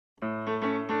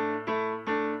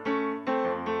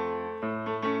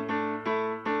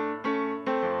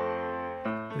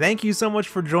Thank you so much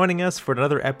for joining us for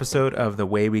another episode of The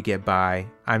Way We Get By.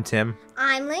 I'm Tim.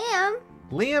 I'm Liam.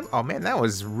 Liam, oh man, that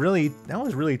was really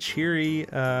cheery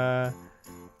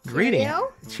greeting.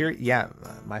 Cheerio? Cheery, yeah,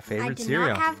 my favorite cereal. I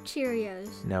do not have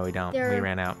Cheerios. No, we don't. We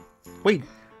ran out. Wait,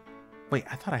 I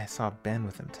thought I saw Ben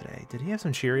with him today. Did he have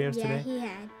some Cheerios today? Yeah, he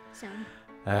had some.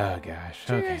 Oh gosh.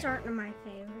 Cheerios aren't my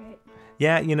favorite.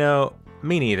 Yeah,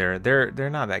 me neither. They're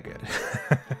not that good.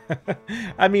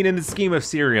 I mean, in the scheme of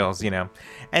cereals,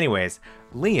 Anyways,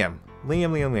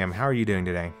 Liam, how are you doing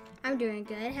today? I'm doing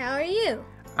good. How are you?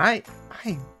 I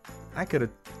could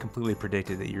have completely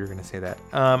predicted that you were going to say that.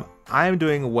 I'm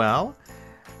doing well.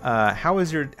 How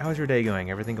is your day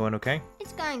going? Everything going okay?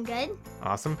 It's going good.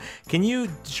 Awesome. Can you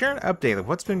share an update of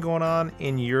what's been going on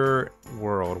in your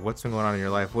world? What's been going on in your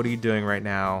life? What are you doing right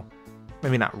now?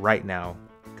 Maybe not right now,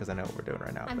 because I know what we're doing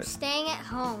right now. I'm staying at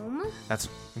home. That's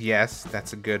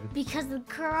a good. Because of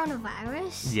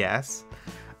coronavirus. Yes.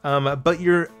 But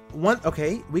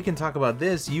we can talk about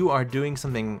this. You are doing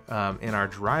something in our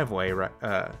driveway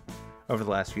over the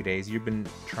last few days. You've been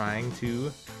trying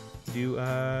to do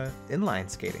inline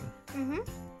skating. Mm-hmm.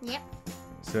 Yep.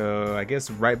 So I guess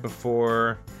right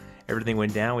before everything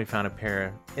went down, we found a pair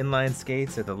of inline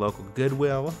skates at the local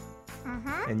Goodwill.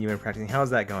 Mm-hmm. And you've been practicing. How's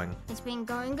that going? It's been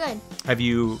going good. Have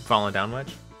you fallen down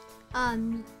much?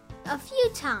 A few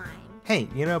times. Hey,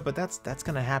 but that's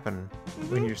gonna happen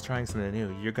when you're trying something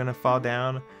new. You're gonna fall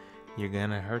down, you're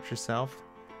gonna hurt yourself,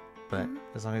 but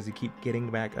as long as you keep getting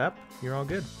back up, you're all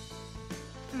good.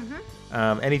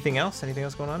 Anything else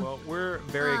going on? Well, we're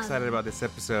very excited about this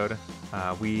episode.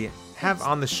 We have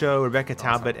on the show Rebecca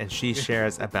Talbot, and she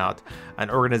shares about an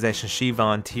organization she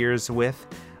volunteers with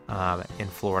in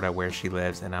Florida where she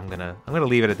lives, and I'm gonna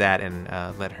leave it at that and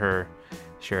let her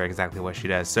share exactly what she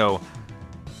does. So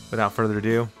without further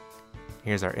ado,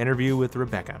 here's our interview with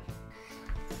Rebecca.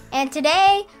 And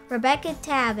today, Rebecca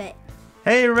Talbot.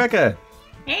 Hey, Rebecca.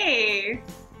 Hey.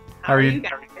 How are you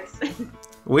guys?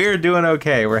 We're doing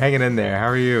okay. We're hanging in there. How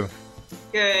are you?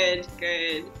 Good.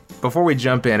 Before we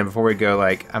jump in and before we go,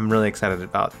 I'm really excited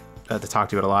about to talk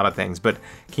to you about a lot of things. But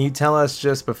can you tell us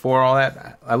just before all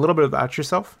that a little bit about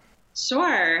yourself?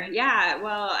 Sure. Yeah.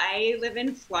 Well, I live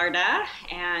in Florida,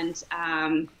 and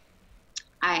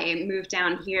I moved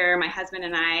down here. My husband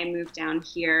and I moved down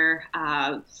here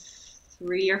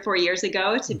 3 or 4 years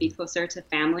ago to be closer to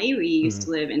family. We used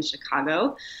to live in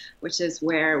Chicago, which is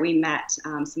where we met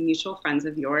some mutual friends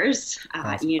of yours,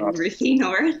 Ian and Ruthie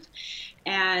North.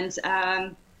 And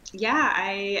I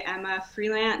am a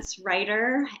freelance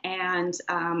writer and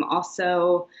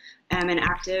also am an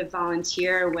active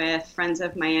volunteer with Friends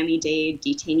of Miami-Dade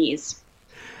Detainees.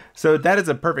 So that is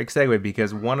a perfect segue,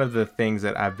 because one of the things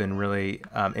that I've been really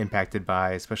impacted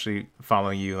by, especially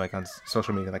following you on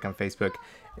social media, on Facebook,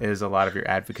 is a lot of your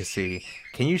advocacy.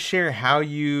 Can you share how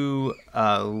you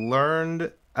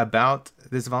learned about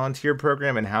this volunteer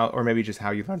program and or maybe just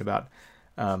how you learned about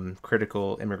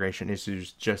critical immigration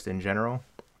issues just in general?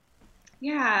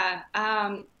 Yeah.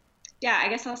 I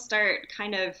guess I'll start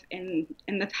kind of in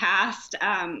the past.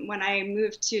 When I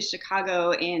moved to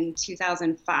Chicago in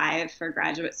 2005 for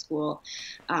graduate school,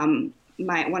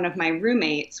 one of my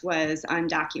roommates was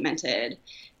undocumented.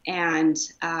 And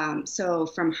so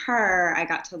from her, I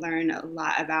got to learn a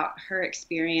lot about her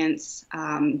experience.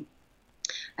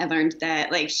 I learned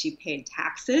that she paid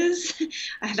taxes.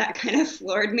 That kind of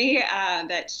floored me,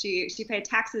 that she paid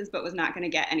taxes but was not going to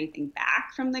get anything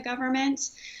back from the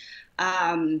government.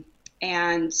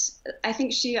 And I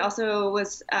think she also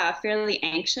was fairly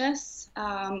anxious.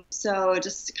 So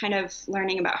just kind of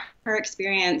learning about her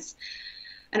experience.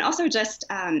 And also just,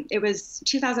 it was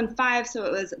 2005, so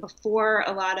it was before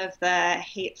a lot of the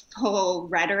hateful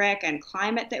rhetoric and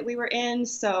climate that we were in.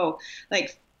 So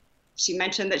she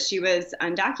mentioned that she was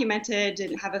undocumented,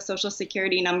 didn't have a social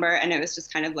security number, and it was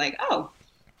just kind of oh,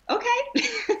 okay.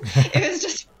 It was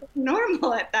just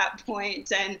normal at that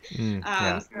point. And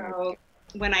so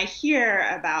when I hear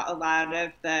about a lot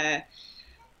of the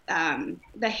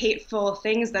hateful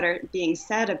things that are being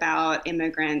said about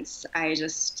immigrants, I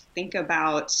just think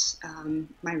about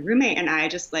my roommate and I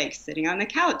just sitting on the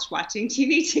couch watching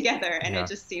TV together, and it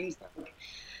just seems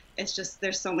it's just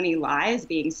there's so many lies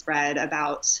being spread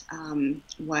about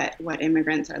what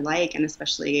immigrants are like, and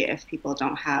especially if people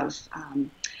don't have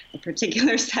a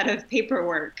particular set of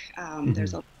paperwork,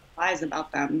 there's a lot of lies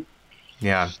about them.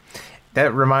 Yeah,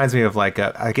 that reminds me of I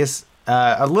guess.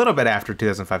 A little bit after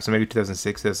 2005, so maybe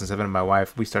 2006, 2007, my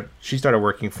wife, she started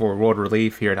working for World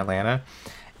Relief here in Atlanta,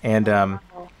 and that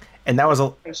was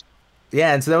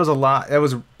and so that was a lot. That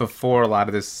was before a lot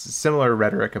of this similar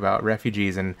rhetoric about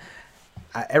refugees, and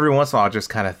every once in a while, I just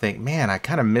kind of think, man, I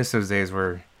kind of miss those days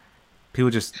where People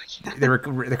just they're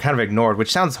kind of ignored,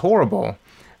 which sounds horrible,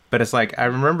 but it's like I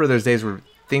remember those days where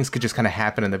things could just kind of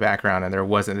happen in the background and there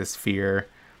wasn't this fear,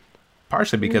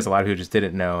 partially because a lot of people just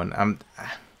didn't know. And I'm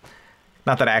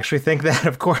not that I actually think that,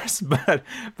 of course, but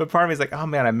part of me is like, oh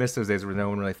man, I miss those days where no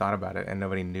one really thought about it and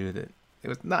nobody knew that it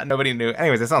was not nobody knew.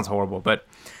 Anyways, it sounds horrible, but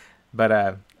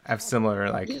I have similar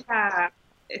like Yeah,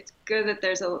 it's good that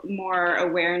there's a more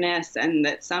awareness and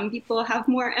that some people have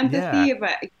more empathy, yeah.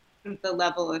 but the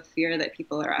level of fear that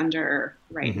people are under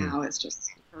right Hmm. now is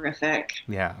just horrific.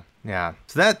 Yeah, yeah.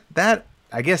 So that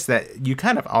I guess that you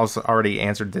kind of also already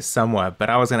answered this somewhat, but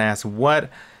I was gonna ask what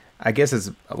I guess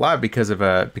is a lot because of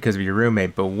your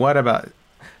roommate, but what about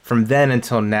from then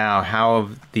until now? How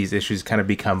have these issues kind of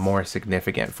become more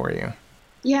significant for you?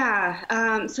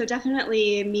 Yeah, so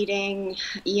definitely meeting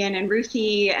Ian and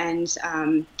Ruthie and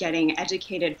getting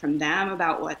educated from them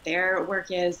about what their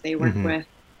work is. They work Hmm. with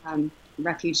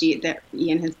refugee that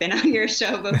Ian has been on your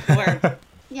show before.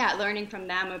 Yeah, learning from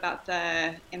them about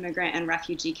the immigrant and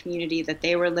refugee community that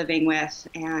they were living with,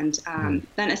 and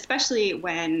then especially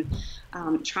when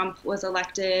Trump was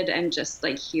elected, and just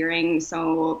like hearing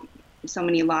so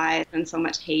many lies and so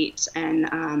much hate, and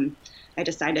I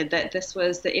decided that this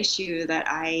was the issue that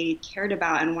I cared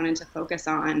about and wanted to focus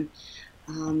on,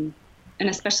 um, and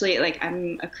especially like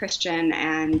I'm a Christian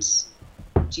and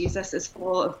Jesus is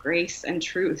full of grace and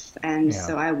truth, and Yeah.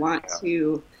 so I want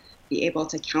to be able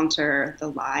to counter the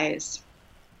lies.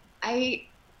 I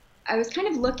I was kind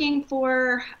of looking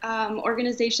for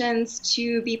organizations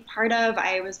to be part of.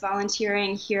 I was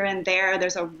volunteering here and there.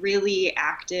 There's a really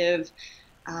active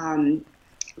um,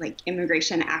 like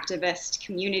immigration activist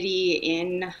community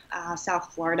in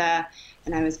South Florida,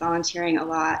 and I was volunteering a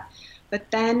lot.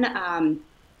 But then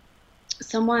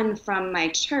someone from my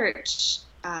church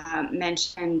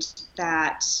mentioned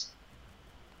that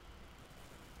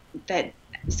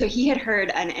so he had heard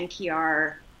an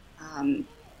NPR um,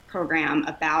 program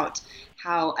about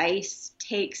how ICE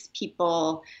takes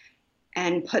people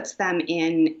and puts them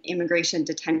in immigration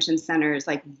detention centers,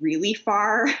 like really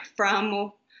far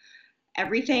from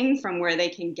everything, from where they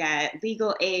can get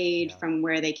legal aid, Yeah. from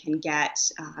where they can get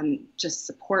just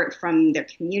support from their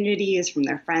communities, from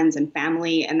their friends and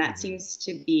family. And that Hmm. seems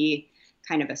to be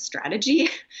kind of a strategy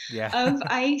Yeah. of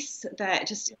ICE that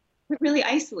just really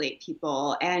isolate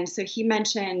people. And so he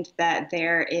mentioned that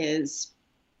there is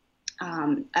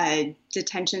a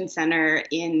detention center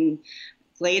in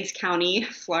Glades County,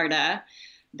 Florida,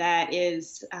 that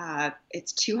is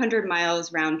it's 200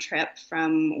 miles round trip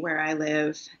from where I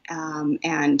live,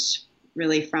 and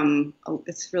really from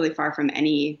it's really far from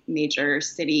any major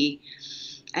city.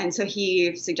 And so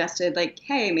he suggested, like,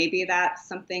 hey, maybe that's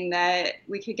something that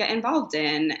we could get involved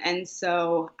in. And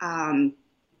so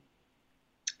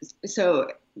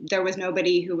there was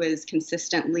nobody who was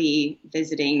consistently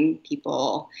visiting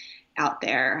people out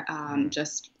there, Mm.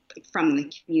 just from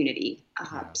the community.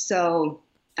 Yeah. So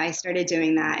I started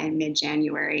doing that in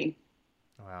mid-January.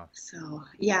 Wow. So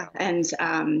yeah, and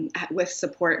with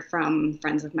support from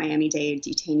Friends of Miami-Dade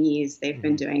Detainees, they've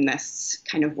been Hmm. doing this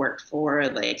kind of work for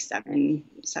like seven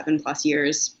plus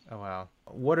years. Oh wow.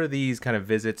 What are these kind of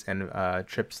visits and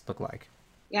trips look like?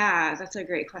 Yeah, that's a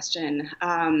great question.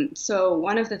 So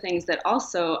one of the things that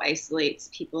also isolates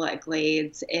people at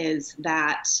Glades is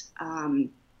that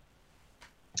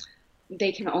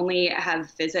they can only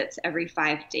have visits every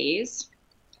 5 days.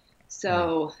 Mm.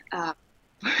 So,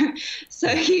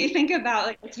 so you think about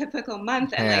like a typical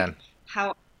month and like Man. how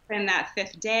often that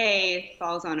fifth day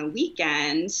falls on a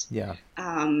weekend, Yeah.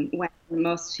 when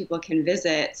most people can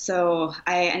visit. So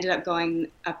I ended up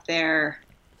going up there.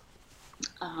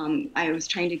 I was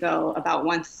trying to go about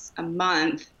once a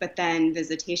month, but then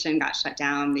visitation got shut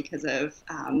down because of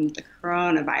the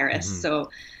coronavirus. Hmm. So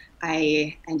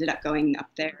I ended up going up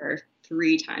there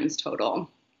 3 times total.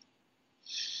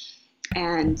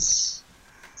 And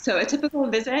so a typical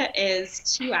visit is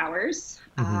 2 hours,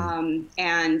 Hmm.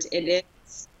 and it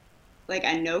is like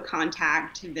a no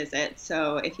contact visit.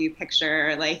 So if you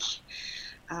picture like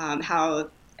how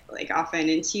like often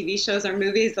in TV shows or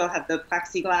movies, they'll have the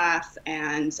plexiglass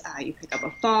and you pick up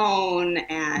a phone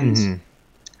and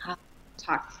Hmm.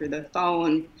 talk through the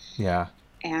phone. Yeah.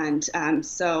 And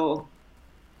so,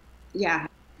 yeah,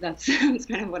 that's, that's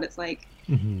kind of what it's like.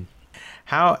 Hmm.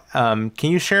 How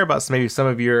can you share about maybe some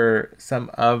of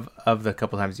the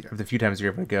couple times of the few times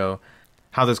you're able to go,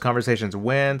 how those conversations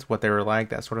went, what they were like,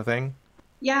 that sort of thing?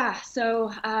 Yeah,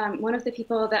 so one of the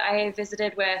people that I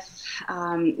visited with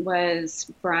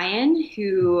was Brian,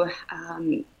 who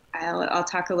I'll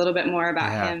talk a little bit more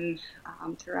about Yeah. him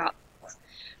throughout.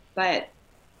 But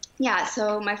Yeah,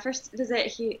 so my first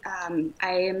visit,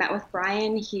 I met with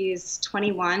Brian. He's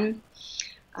 21.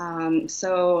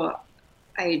 So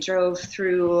I drove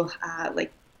through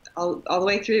like all the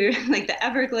way through like the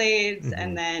Everglades Hmm.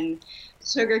 and then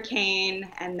sugarcane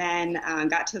and then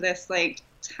got to this like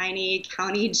tiny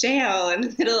county jail in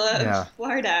the middle of Yeah.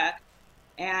 Florida.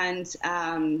 And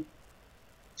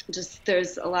just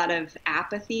there's a lot of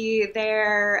apathy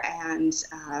there and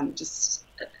just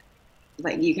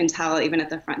like you can tell even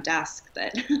at the front desk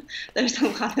that there's a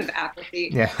lot of apathy.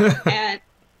 Yeah. And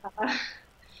uh,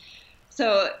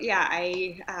 so yeah,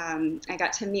 I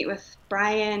got to meet with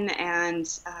Brian, and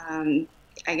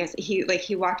I guess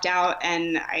he walked out,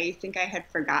 and I think I had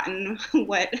forgotten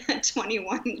what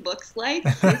 21 looks like.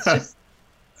 He's just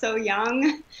so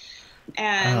young,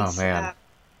 and Oh man.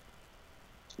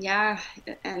 yeah,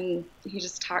 and he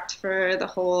just talked for the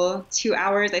whole 2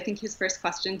 hours. I think his first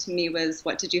question to me was,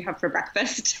 "What did you have for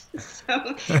breakfast?"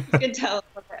 So you could tell a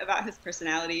little bit about his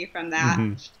personality from that.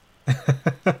 Hmm.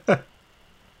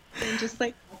 And just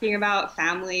like talking about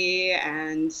family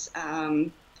and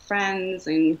friends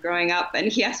and growing up.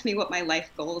 And he asked me what my life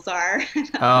goals are.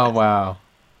 That Oh was wow.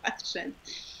 a question.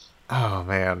 Oh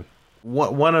man.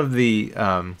 One of the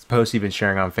posts you've been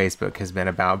sharing on Facebook has been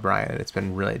about Brian. It's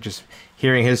been really just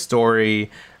hearing his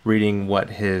story, reading what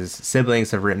his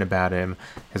siblings have written about him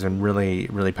has been really,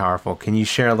 really powerful. Can you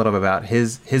share a little bit about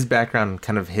his background, and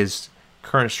kind of his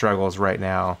current struggles right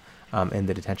now in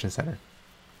the detention center?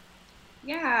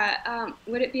 Yeah.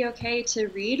 Would it be okay to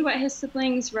read what his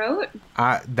siblings wrote?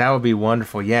 That would be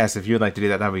wonderful. Yes, if you would like to do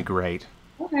that, that would be great.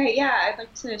 Okay. Yeah. I'd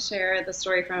like to share the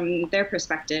story from their That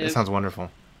perspective. sounds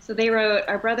wonderful. So they wrote,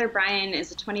 our brother Brian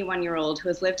is a 21-year-old who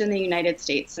has lived in the United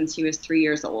States since he was 3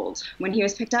 years old. When he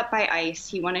was picked up by ICE,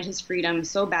 he wanted his freedom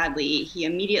so badly, he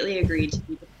immediately agreed to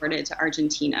be deported to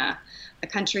Argentina, a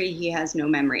country he has no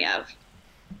memory of.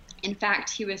 In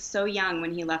fact, he was so young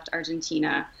when he left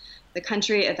Argentina, the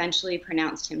country eventually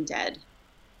pronounced him dead.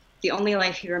 The only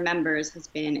life he remembers has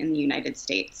been in the United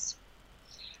States.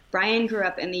 Brian grew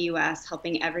up in the US,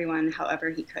 helping everyone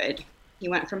however he could. He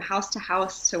went from house to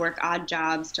house to work odd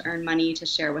jobs to earn money to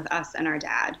share with us and our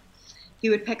dad. He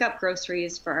would pick up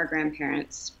groceries for our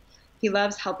grandparents. He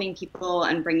loves helping people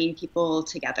and bringing people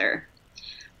together.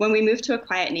 When we moved to a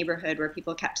quiet neighborhood where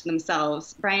people kept to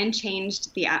themselves, Brian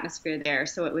changed the atmosphere there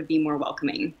so it would be more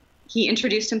welcoming. He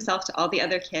introduced himself to all the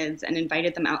other kids and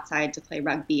invited them outside to play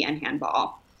rugby and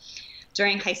handball.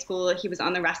 During high school, he was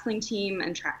on the wrestling team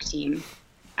and track team.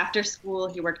 After school,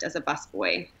 he worked as a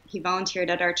busboy. He volunteered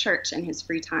at our church in his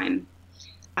free time.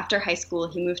 After high school,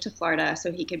 he moved to Florida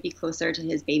so he could be closer to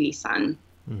his baby son.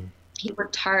 Mm. He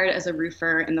worked hard as a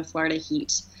roofer in the Florida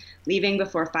heat, leaving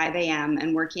before 5 a.m.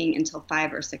 and working until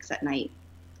 5 or 6 at night.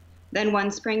 Then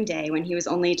one spring day, when he was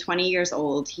only 20 years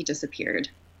old, he disappeared.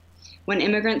 When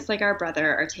immigrants like our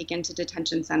brother are taken to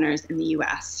detention centers in the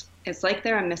US, it's like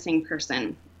they're a missing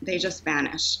person. They just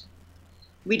vanish.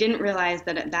 We didn't realize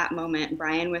that at that moment,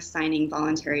 Brian was signing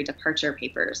voluntary departure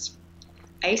papers.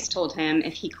 ICE told him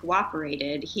if he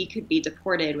cooperated, he could be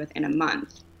deported within a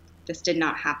month. This did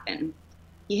not happen.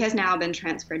 He has now been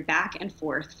transferred back and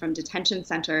forth from detention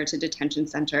center to detention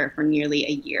center for nearly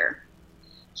a year.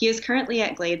 He is currently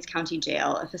at Glades County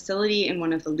Jail, a facility in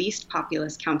one of the least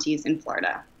populous counties in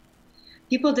Florida.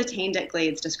 People detained at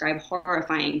Glades describe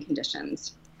horrifying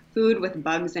conditions: food with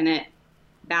bugs in it,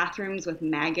 bathrooms with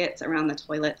maggots around the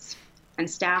toilets, and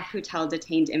staff who tell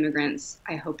detained immigrants,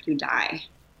 "I hope you die."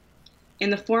 In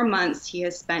the 4 months he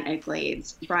has spent at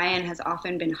Glades, Brian has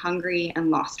often been hungry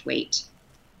and lost weight.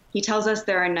 He tells us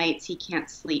there are nights he can't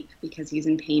sleep because he's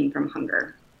in pain from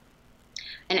hunger.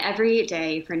 And every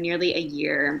day for nearly a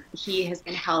year, he has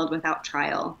been held without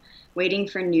trial, waiting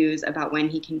for news about when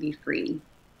he can be free.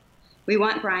 We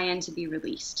want Brian to be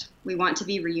released. We want to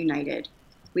be reunited.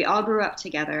 We all grew up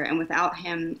together, and without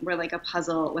him, we're like a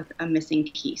puzzle with a missing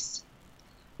piece.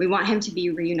 We want him to be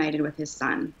reunited with his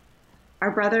son.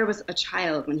 Our brother was a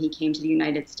child when he came to the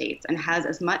United States and has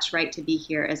as much right to be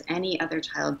here as any other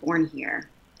child born here.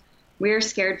 We are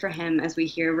scared for him as we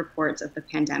hear reports of the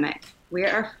pandemic. We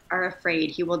are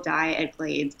afraid he will die at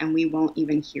Glades and we won't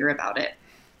even hear about it.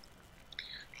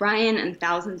 Brian and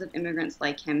thousands of immigrants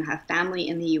like him have family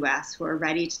in the US who are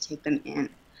ready to take them in.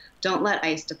 Don't let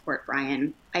ICE deport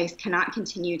Brian. ICE cannot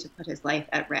continue to put his life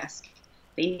at risk.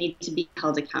 They need to be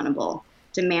held accountable.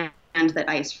 Demand that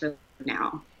ICE release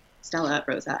now. Stella,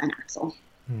 Rosa, and Axel.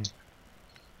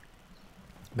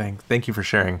 Thank you for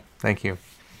sharing. Thank you.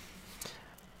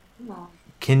 Wow.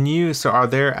 Can you, so are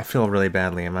there, I feel really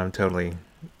badly, I'm totally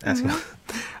asking.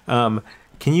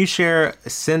 Can you share,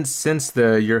 since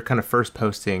your kind of first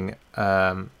posting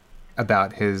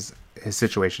about his his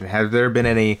situation? Have there been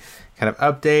any kind of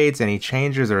updates, any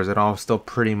changes, or is it all still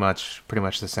pretty much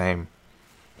the same?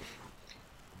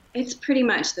 It's pretty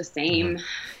much the Hmm. same.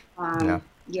 Yeah.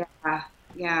 Yeah,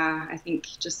 yeah. I think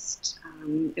just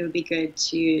it would be good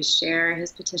to share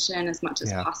his petition as much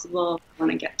as Yeah. possible. I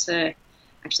want to get to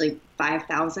actually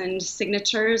 5,000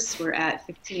 signatures. We're at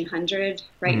 1,500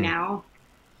 right Hmm. now.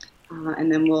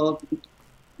 And then we'll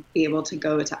be able to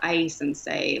go to ICE and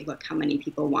say, look how many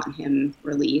people want him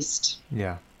released.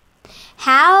 Yeah.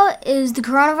 How is the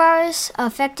coronavirus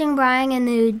affecting Brian in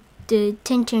the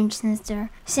detention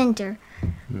center?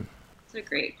 That's a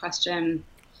great question.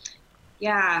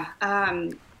 Yeah,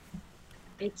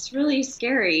 it's really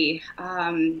scary.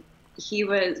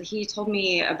 He told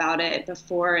me about it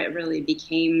before it really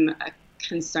became a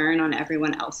concern on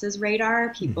everyone else's radar.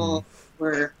 Hmm. People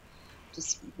were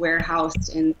just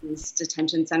warehoused in these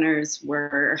detention centers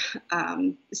were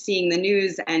seeing the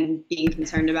news and being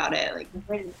concerned about it, like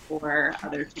waiting for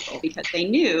other people because they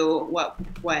knew what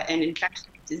an infectious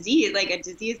disease, like a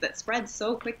disease that spreads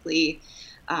so quickly,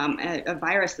 a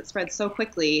virus that spreads so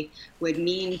quickly, would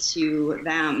mean to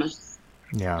them.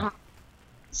 Yeah.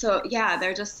 So yeah,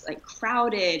 they're just like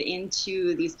crowded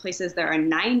into these places. There are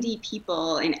 90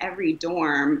 people in every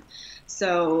dorm.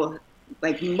 So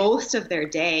like most of their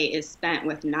day is spent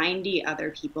with 90 other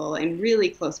people in really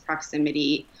close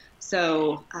proximity.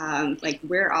 So like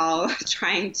we're all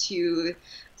trying to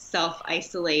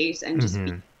self-isolate and just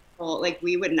be Hmm. like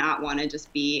we would not want to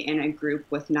just be in a group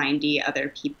with 90 other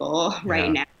people right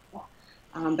Yeah.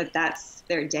 now. But that's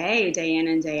their day in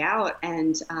and day out.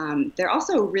 And they're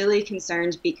also really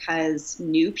concerned because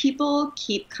new people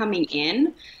keep coming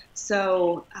in.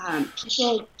 So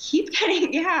people keep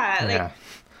getting, yeah, like Yeah.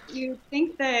 you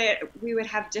think that we would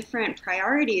have different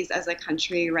priorities as a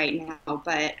country right now,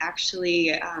 but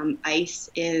actually, ICE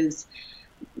is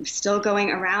still going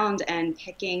around and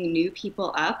picking new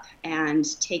people up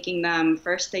and taking them.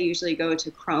 First, they usually go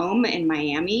to Chrome in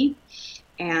Miami,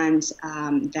 and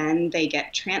then they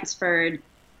get transferred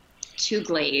to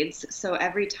Glades. So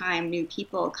every time new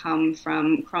people come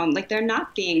from Chrome, like they're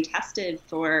not being tested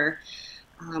for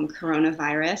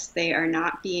coronavirus, they are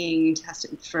not being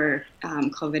tested for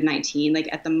COVID-19. Like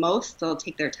at the most, they'll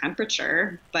take their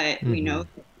temperature, but we Hmm. know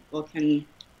that people can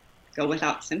go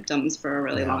without symptoms for a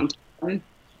really Yeah. long time.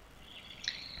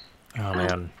 Oh Um,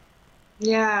 man.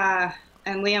 Yeah.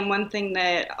 And Liam, one thing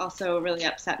that also really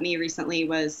upset me recently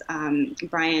was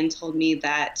Brian told me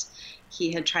that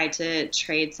he had tried to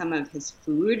trade some of his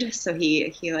food. So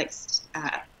he likes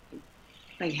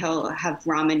like he'll have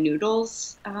ramen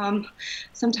noodles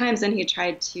sometimes, and he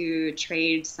tried to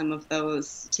trade some of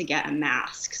those to get a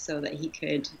mask so that he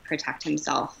could protect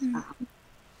himself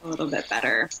a little bit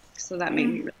better. So that made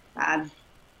me really sad.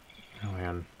 Oh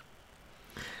man.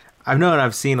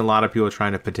 I've seen a lot of people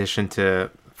trying to petition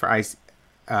for ICE.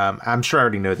 I'm sure I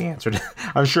already know the answer.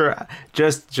 I'm sure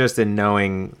just in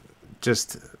knowing,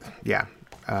 just yeah,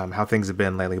 how things have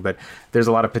been lately. But there's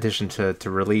a lot of petition to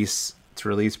release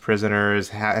prisoners.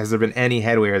 Has there been any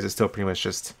headway, or is it still pretty much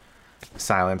just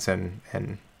silence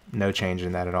and no change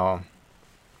in that at all?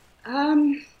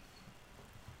 Um,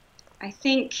 I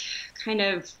think kind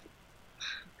of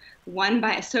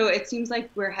so it seems like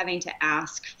we're having to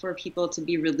ask for people to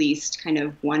be released kind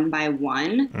of one by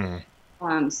one.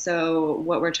 Mm. So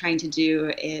what we're trying to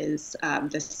do is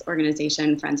this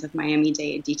organization, Friends of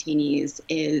Miami-Dade Detainees,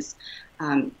 is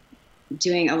um,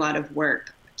 doing a lot of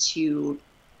work to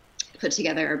put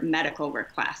together medical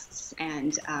requests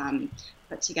and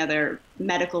put together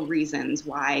medical reasons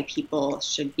why people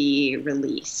should be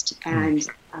released, Mm.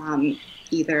 and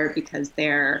either because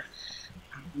they're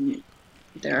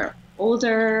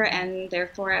older and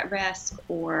therefore at risk,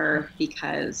 or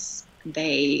because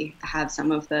they have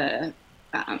some of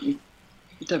um,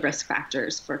 the risk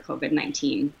factors for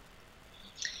COVID-19.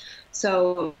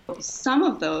 So some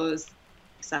of those are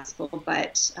successful,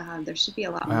 but there should be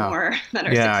a lot Wow. more that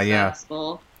are Yeah, yeah.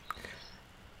 successful.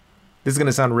 This is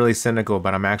gonna sound really cynical,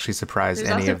 but I'm actually surprised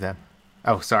There's any also, of them.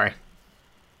 Oh, sorry.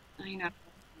 I know,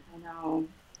 I know.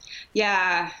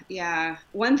 Yeah, yeah.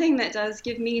 One thing that does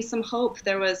give me some hope,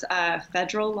 there was a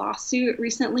federal lawsuit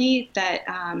recently that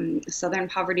Southern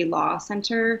Poverty Law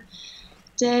Center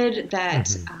did that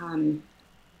Hmm.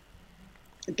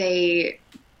 they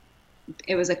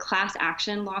it was a class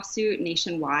action lawsuit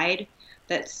nationwide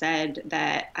that said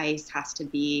that ICE has to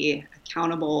be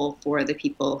accountable for the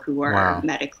people who are Wow.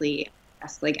 medically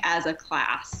like as a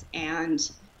class,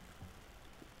 and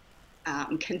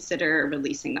consider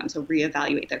releasing them. So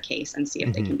reevaluate their case and see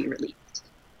if they Hmm. can be released.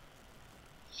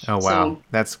 Oh wow. So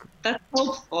That's that's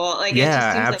hopeful. Like it just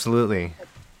yeah, seems like absolutely.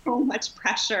 so much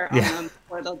pressure on them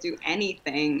before they'll do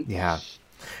anything. Yeah.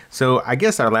 So I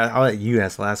guess I'll let you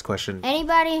ask the last question.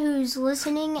 Anybody who's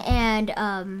listening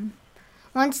and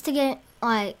wants to get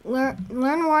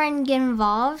learn more and get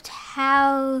involved,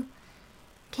 how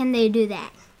can they do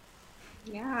that?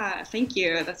 Yeah, thank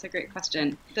you. That's a great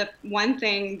question. The one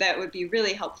thing that would be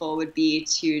really helpful would be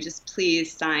to just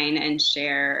please sign and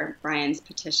share Brian's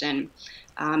petition.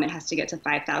 It has to get to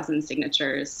 5,000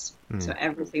 signatures, so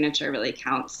every signature really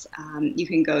counts. You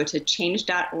can go to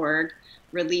change.org,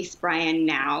 release Brian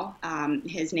now.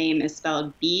 His name is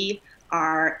spelled B-R-A-I-A-N,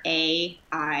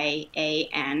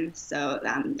 so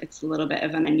it's a little bit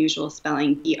of an unusual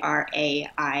spelling,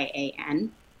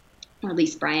 B-R-A-I-A-N.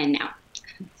 Release Brian now.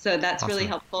 So that's awesome. Really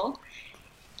helpful.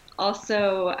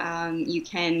 Also, you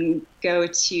can go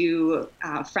to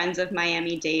Friends of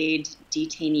Miami-Dade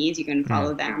Detainees. You can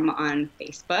follow them on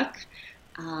Facebook.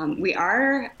 We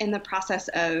are in the process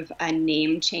of a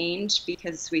name change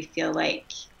because we feel like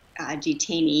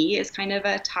detainee is kind of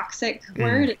a toxic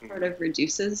word. It sort of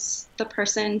reduces the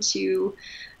person to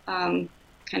kind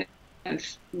of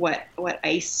what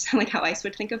ICE, like how ICE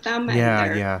would think of them.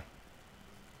 Yeah.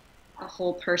 A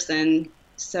whole person.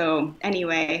 So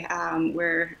anyway,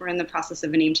 we're in the process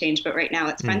of a name change, but right now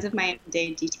it's Friends of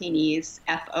Miami-Dade Detainees,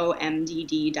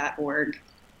 FOMDD.org,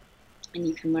 and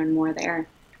you can learn more there.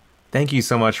 Thank you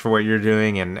so much for what you're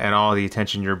doing and all the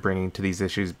attention you're bringing to these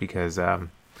issues because, I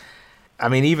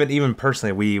mean, even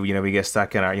personally, we get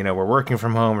stuck in our, we're working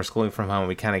from home or schooling from home.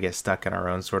 We kind of get stuck in our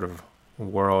own sort of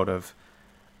world of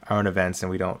our own events, and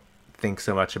we don't think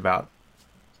so much about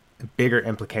bigger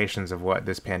implications of what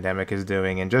this pandemic is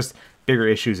doing and just bigger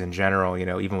issues in general,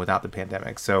 even without the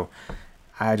pandemic. So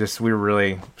we're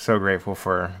really so grateful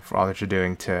for all that you're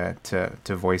doing to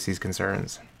voice these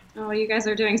concerns. Oh, you guys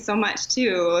are doing so much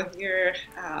too.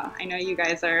 I know you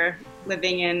guys are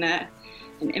living in an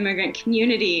immigrant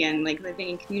community and living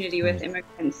in community with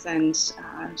immigrants, and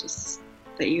just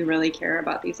that you really care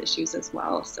about these issues as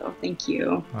well. So thank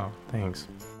you. Oh, thanks.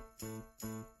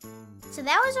 So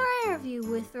that was our interview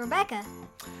with Rebecca.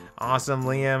 Awesome,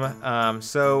 Liam.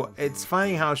 So it's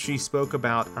funny how she spoke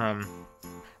about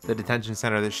the detention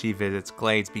center that she visits,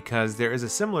 Glades, because there is a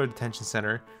similar detention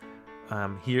center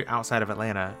here outside of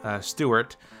Atlanta,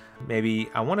 Stewart. Maybe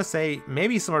similar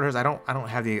to hers. I don't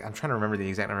have I'm trying to remember the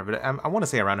exact number, but I want to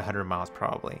say around 100 miles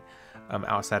probably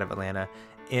outside of Atlanta,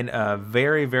 in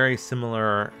very, very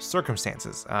similar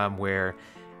circumstances where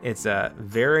it's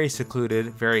very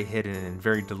secluded, very hidden, and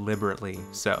very deliberately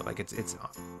so. It's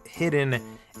hidden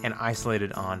and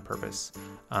isolated on purpose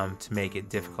to make it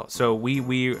difficult. So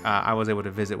I was able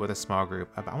to visit with a small group.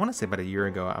 I want to say about a year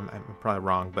ago. I'm probably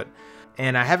wrong,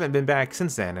 and I haven't been back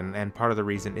since then. And part of the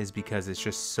reason is because it's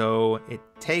just it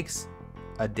takes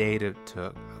a day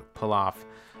to pull off,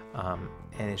 and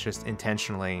it's just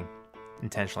intentionally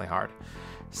hard.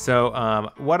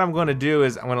 So what I'm going to do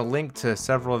is I'm going to link to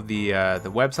several of the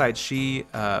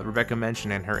websites Rebecca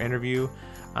mentioned in her interview.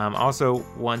 Also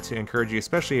want to encourage you,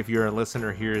 especially if you're a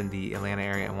listener here in the Atlanta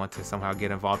area and want to somehow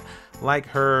get involved, like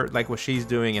what she's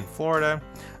doing in Florida,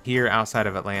 here outside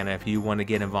of Atlanta. If you want to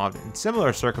get involved in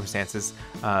similar circumstances,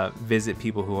 visit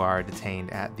people who are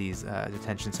detained at these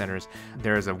detention centers.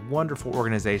 There is a wonderful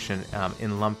organization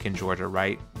in Lumpkin, Georgia,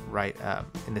 right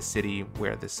in the city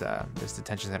where this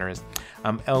detention center is.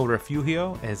 El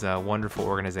Refugio is a wonderful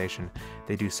organization.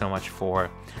 They do so much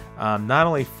for not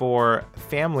only for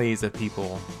families of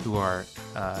people who are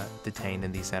detained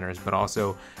in these centers, but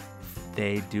also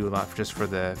they do a lot just for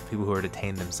the people who are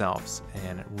detained themselves,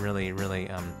 and really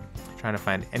trying to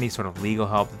find any sort of legal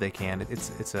help that they can.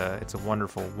 It's a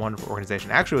wonderful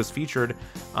organization. Actually, it was featured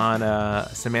on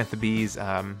Samantha Bee's show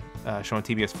on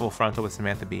TBS Full Frontal with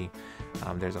Samantha Bee.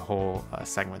 There's a whole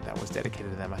segment that was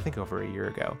dedicated to them, I think over a year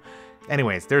ago.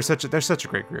 Anyways, they're such a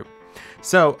great group.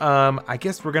 So I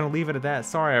guess we're gonna leave it at that.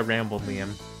 Sorry I rambled,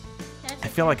 Liam. I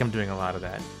feel like I'm doing a lot of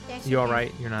that. You all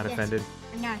right? You're not offended?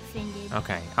 I'm not offended.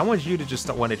 Okay. I want you to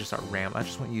just one day just start rambling. I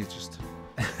just want you to just...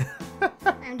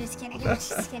 I'm just kidding.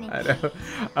 I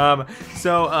know.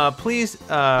 So please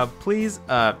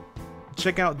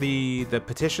check out the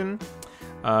petition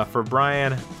for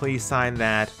Brian. Please sign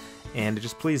that, and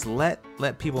just please let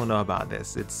people know about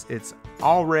this. It's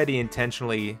already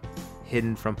intentionally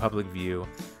hidden from public view.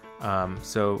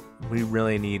 So we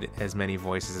really need as many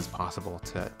voices as possible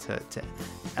to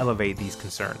elevate these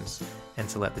concerns and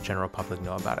to let the general public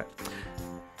know about it.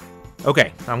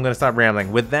 Okay, I'm going to stop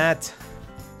rambling. With that,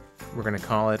 we're going to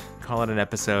call it an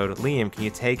episode. Liam, can you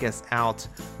take us out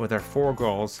with our 4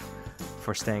 goals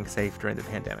for staying safe during the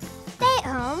pandemic? Stay at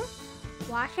home,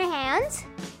 wash your hands,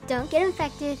 don't get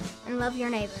infected, and love your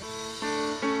neighbor.